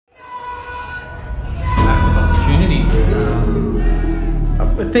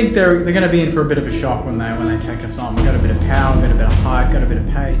think they're going to be in for a bit of a shock when they take us on. We've got a bit of power, we've got a bit of height, got a bit of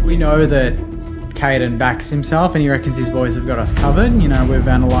pace. We know that Caden backs himself and he reckons his boys have got us covered. You know, we've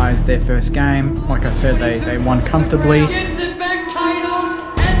analysed their first game. Like I said, they won comfortably. Gets it back,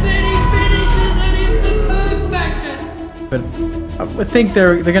 Kados, and then he finishes it in superb fashion. But I think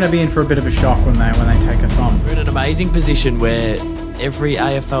they're going to be in for a bit of a shock when they take us on. We're in an amazing position where every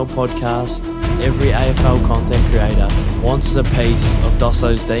AFL podcast, every AFL content creator wants a piece of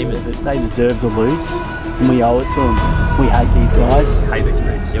Doso's demons. They deserve to lose, and we owe it to them. We hate these guys. Hate these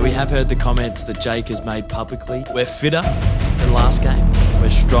pigs. Yeah, we have heard the comments that Jake has made publicly. We're fitter than last game.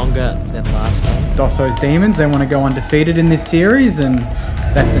 We're stronger than last game. Doso's Demons, they want to go undefeated in this series, and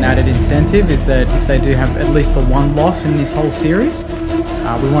that's an added incentive, is that if they do have at least the one loss in this whole series,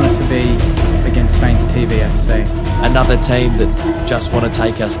 we want it to be against Saints TVFC. Another team that just want to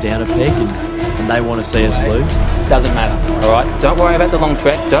take us down a peg and they want to see us lose. Doesn't matter, alright? Don't worry about the long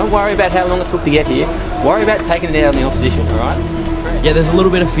trek. Don't worry about how long it took to get here. Worry about taking it out on the opposition, alright? Yeah, there's a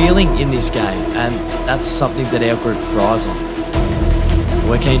little bit of feeling in this game, and that's something that our group thrives on.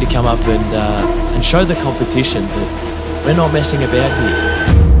 We're keen to come up and show the competition that we're not messing about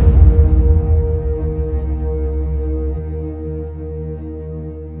here.